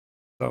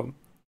So,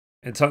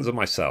 in terms of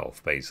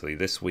myself, basically,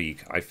 this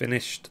week I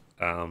finished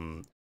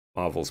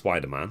Marvel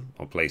Spider-Man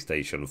on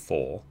PlayStation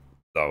 4.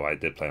 Though I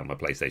did play on my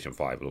PlayStation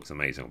 5. It looks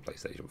amazing on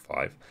PlayStation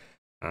 5.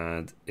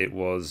 And it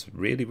was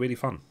really, really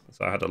fun.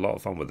 So I had a lot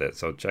of fun with it.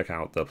 So check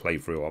out the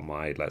playthrough on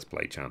my Let's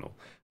Play channel.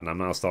 And I'm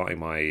now starting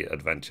my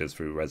adventures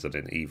through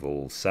Resident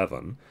Evil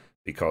 7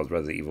 because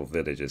Resident Evil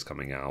Village is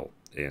coming out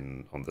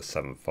on the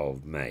 7th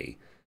of May.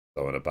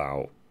 So in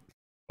about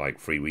like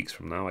 3 weeks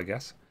from now, I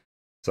guess.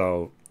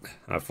 So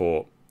I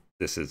thought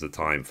this is the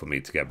time for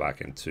me to get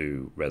back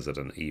into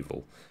Resident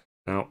Evil.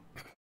 Now,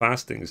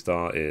 fasting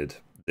started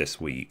this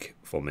week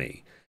for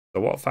me.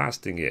 So what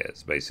fasting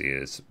is, basically,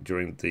 is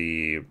during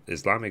the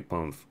Islamic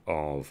month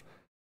of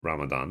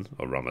Ramadan,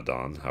 or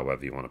Ramadan,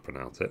 however you want to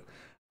pronounce it.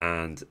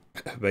 And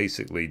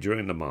basically,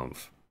 during the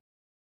month,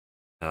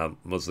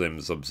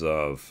 Muslims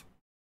observe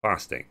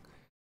fasting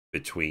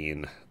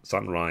between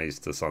sunrise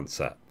to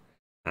sunset.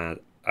 And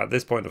at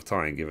this point of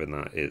time, given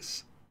that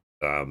it's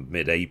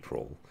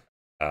mid-April,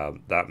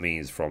 that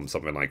means from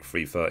something like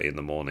 3:30 in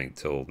the morning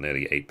till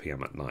nearly 8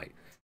 p.m. at night.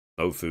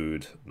 No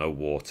food, no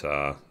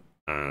water,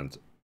 and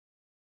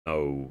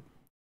no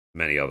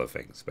many other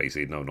things.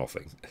 Basically, no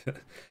nothing.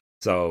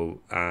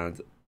 So,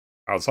 and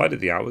outside of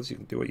the hours, you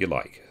can do what you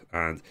like.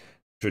 And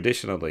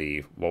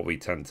traditionally, what we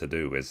tend to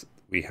do is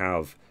we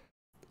have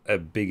a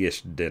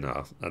biggish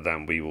dinner, and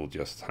then we will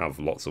just have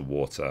lots of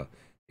water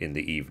in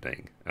the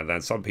evening. And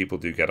then some people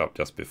do get up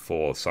just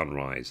before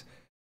sunrise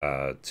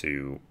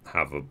to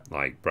have a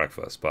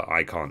breakfast, but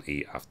I can't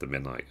eat after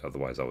midnight,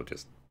 otherwise I would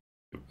just,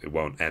 it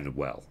won't end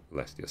well,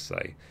 let's just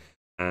say.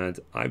 And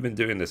I've been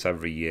doing this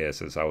every year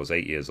since I was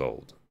 8 years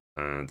old,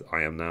 and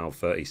I am now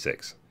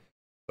 36.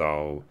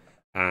 So,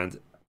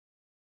 and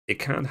it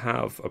can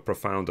have a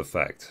profound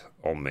effect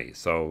on me.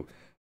 So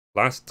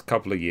last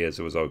couple of years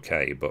it was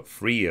okay, but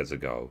 3 years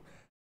ago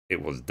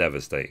it was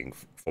devastating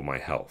for my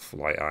health.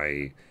 Like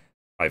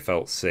I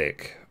felt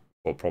sick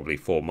for probably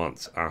 4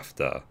 months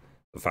after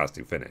the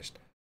fasting finished.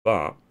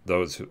 But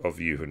those of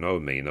you who know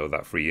me know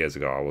that 3 years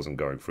ago I wasn't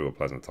going through a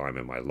pleasant time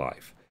in my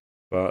life.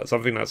 But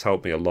something that's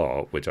helped me a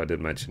lot, which I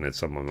did mention in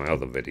some of my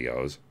other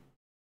videos,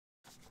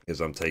 is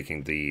I'm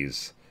taking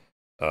these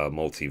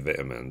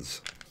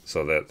multivitamins,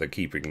 so that they're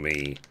keeping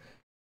me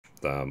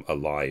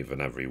alive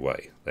in every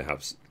way. They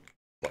have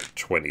like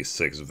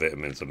 26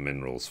 vitamins and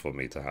minerals for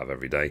me to have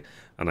every day,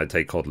 and I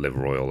take cod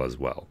liver oil as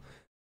well.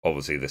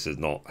 Obviously, this is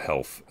not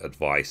health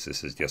advice,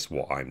 this is just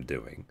what I'm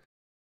doing.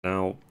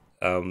 Now,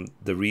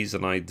 the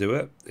reason I do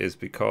it is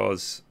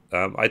because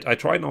I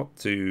try not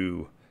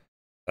to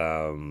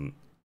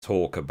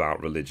talk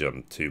about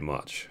religion too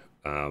much,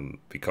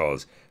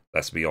 because,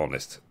 let's be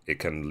honest, it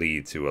can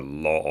lead to a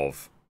lot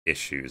of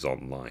issues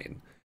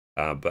online.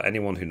 But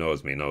anyone who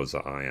knows me knows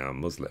that I am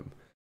Muslim.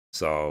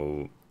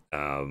 So,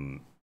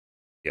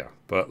 yeah,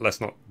 but let's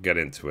not get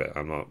into it.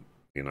 I'm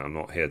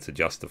not here to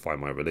justify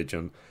my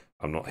religion.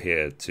 I'm not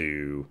here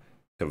to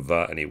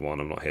convert anyone.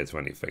 I'm not here to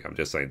anything. I'm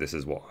just saying this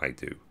is what I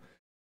do.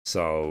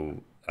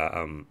 So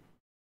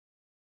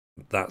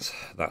that's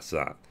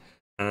that.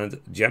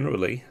 And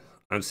generally,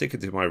 I'm sticking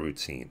to my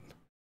routine.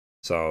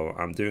 So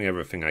I'm doing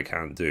everything I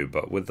can do.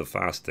 But with the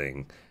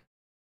fasting,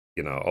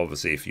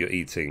 obviously, if you're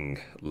eating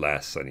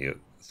less and you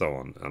so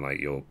on,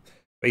 and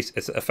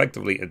it's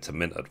effectively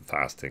intermittent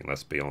fasting.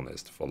 Let's be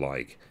honest, for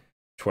like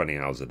 20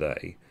 hours a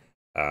day,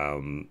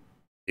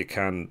 it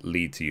can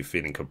lead to you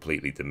feeling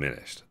completely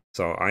diminished.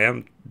 So I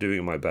am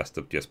doing my best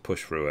to just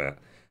push through it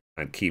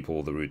and keep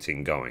all the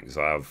routine going.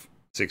 So I have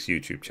 6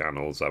 YouTube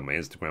channels, I have my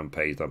Instagram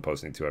page that I'm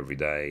posting to every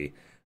day,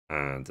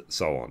 and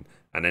so on.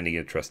 And any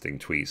interesting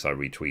tweets, I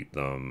retweet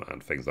them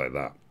and things like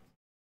that.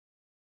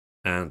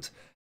 And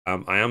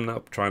I am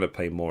now trying to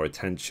pay more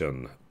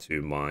attention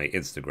to my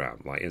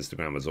Instagram. Like,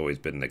 Instagram has always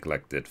been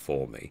neglected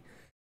for me.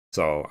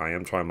 So I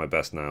am trying my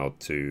best now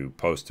to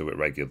post to it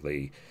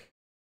regularly.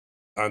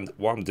 And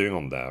what I'm doing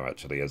on there,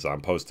 actually, is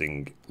I'm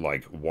posting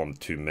like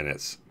 1-2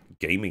 minutes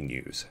gaming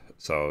news.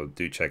 So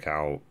do check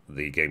out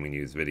the gaming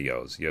news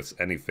videos. Yes,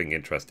 anything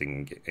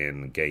interesting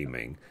in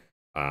gaming,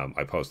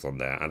 I post on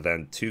there. And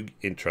then 2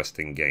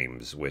 interesting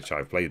games, which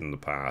I've played in the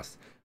past,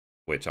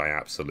 which I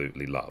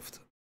absolutely loved.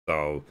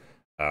 So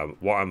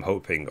what I'm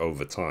hoping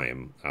over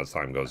time, as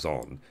time goes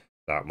on,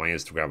 that my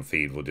Instagram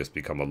feed will just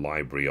become a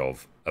library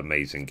of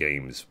amazing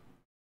games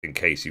in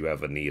case you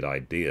ever need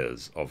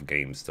ideas of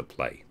games to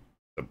play.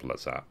 Simple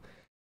as that.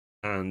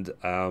 And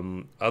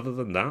other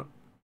than that,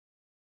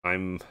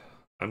 I'm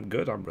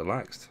good. I'm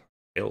relaxed,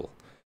 ill,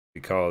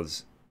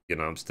 because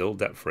I'm still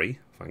debt free.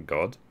 Thank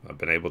God. I've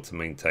been able to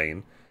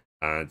maintain,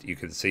 and you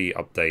can see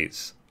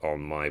updates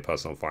on my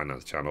personal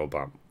finance channel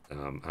about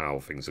how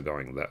things are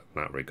going in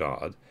that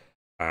regard.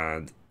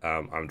 And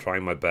I'm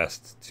trying my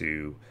best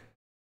to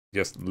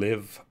just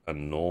live a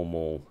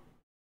normal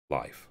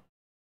life.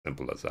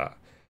 Simple as that.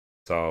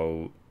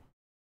 So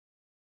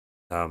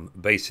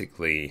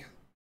basically,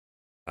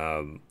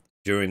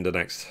 during the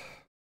next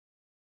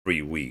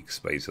 3 weeks,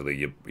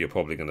 basically, you're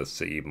probably going to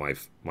see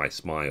my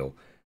smile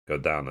go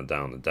down and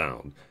down and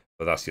down.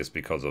 but that's just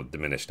because of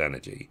diminished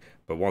energy.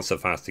 But once the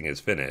fasting is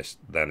finished,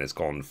 then it's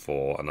gone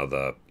for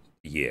another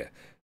year.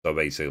 So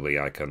basically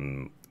I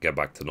can get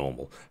back to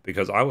normal,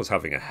 because I was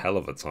having a hell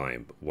of a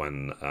time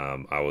when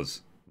I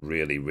was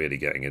really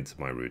getting into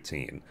my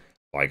routine.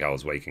 Like, I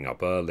was waking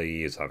up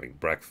early, I was having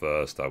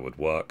breakfast, I would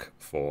work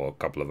for a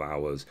couple of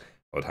hours,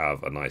 I would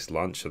have a nice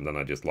lunch, and then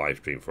I just live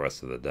stream for the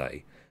rest of the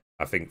day.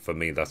 I think for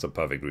me that's a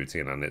perfect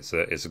routine, and it's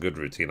a good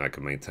routine I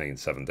can maintain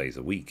 7 days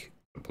a week.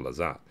 Simple as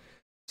that.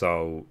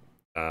 So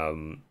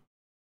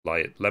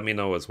like, let me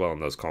know as well in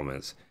those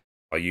comments.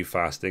 Are you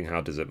fasting?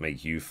 How does it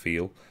make you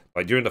feel?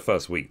 Like, during the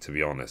first week, to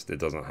be honest, it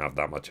doesn't have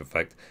that much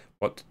effect.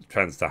 What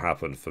tends to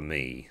happen for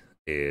me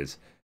is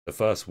the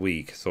first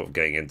week, sort of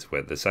getting into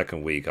it. The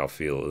second week, I'll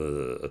feel,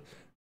 ugh.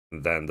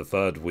 And then the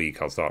third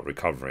week, I'll start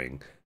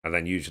recovering. And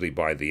then usually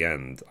by the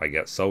end, I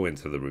get so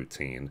into the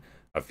routine,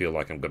 I feel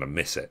like I'm going to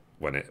miss it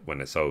when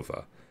it's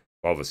over.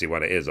 Obviously,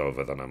 when it is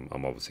over, then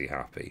I'm obviously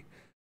happy.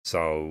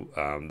 So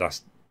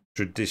that's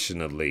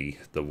traditionally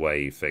the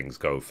way things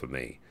go for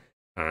me.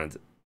 And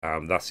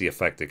that's the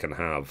effect it can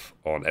have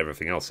on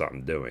everything else that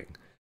I'm doing.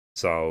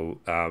 So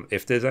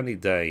if there's any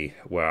day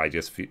where I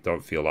just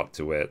don't feel up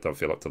to it, don't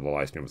feel up to the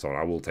live stream and so on,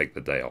 I will take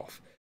the day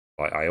off.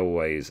 Like, I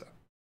always,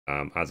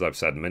 as I've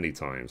said many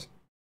times,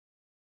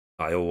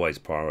 I always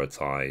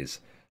prioritize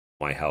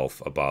my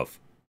health above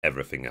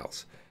everything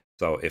else.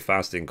 So if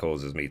fasting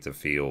causes me to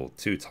feel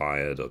too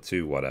tired or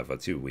too whatever,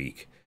 too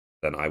weak,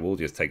 then I will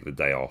just take the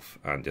day off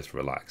and just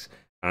relax.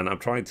 And I'm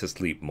trying to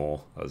sleep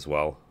more as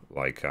well.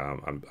 Like,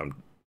 I'm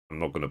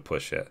not going to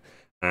push it.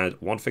 And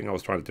one thing I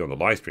was trying to do on the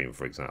live stream,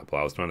 for example,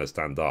 I was trying to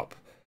stand up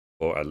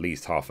for at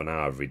least half an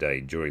hour every day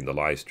during the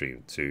live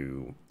stream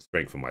to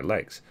strengthen my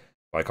legs.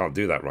 But I can't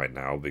do that right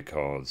now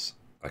because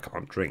I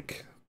can't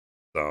drink.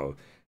 So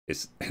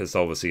it's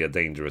obviously a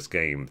dangerous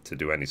game to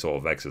do any sort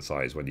of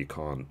exercise when you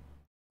can't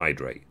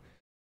hydrate.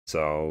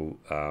 So,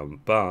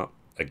 but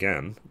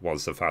again,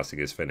 once the fasting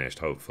is finished,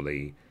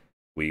 hopefully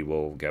we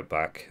will get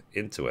back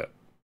into it.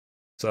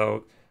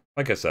 So,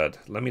 like I said,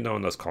 let me know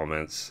in those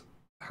comments,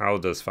 how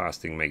does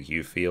fasting make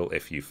you feel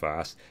if you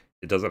fast?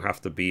 It doesn't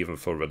have to be even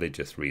for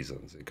religious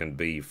reasons. It can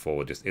be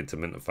for just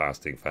intermittent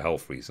fasting for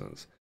health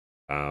reasons.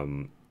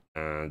 And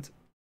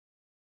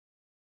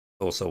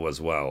also as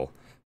well,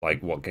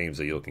 like, what games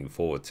are you looking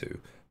forward to?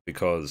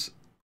 Because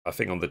I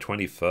think on the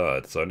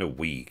 23rd, so in a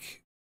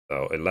week,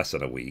 so in less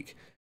than a week,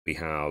 we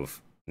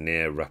have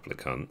Near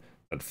Replicant.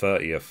 And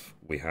 30th,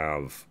 we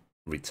have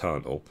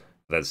Returnal.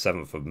 Then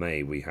 7th of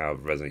May, we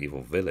have Resident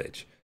Evil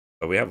Village.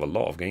 So we have a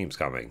lot of games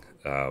coming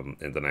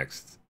in the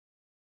next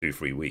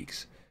 2-3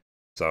 weeks.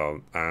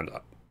 So, and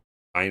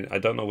I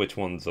don't know which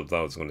ones of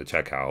those I'm going to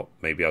check out.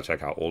 Maybe I'll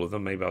check out all of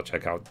them. Maybe I'll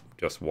check out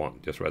just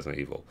one, just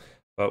Resident Evil.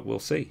 But we'll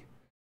see.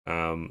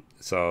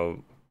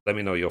 So let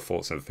me know your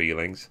thoughts and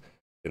feelings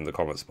in the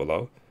comments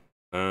below.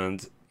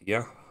 And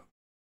yeah,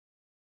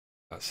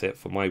 that's it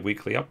for my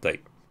weekly update.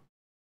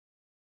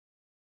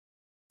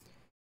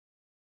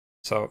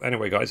 So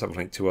anyway, guys, I've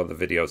linked 2 other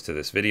videos to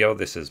this video.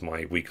 This is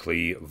my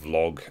weekly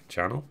vlog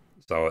channel.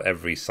 So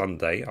every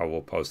Sunday, I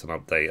will post an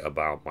update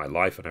about my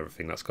life and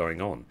everything that's going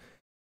on.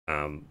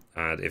 And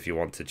if you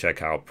want to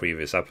check out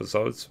previous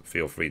episodes,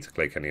 feel free to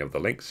click any of the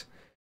links.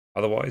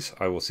 Otherwise,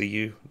 I will see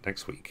you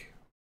next week.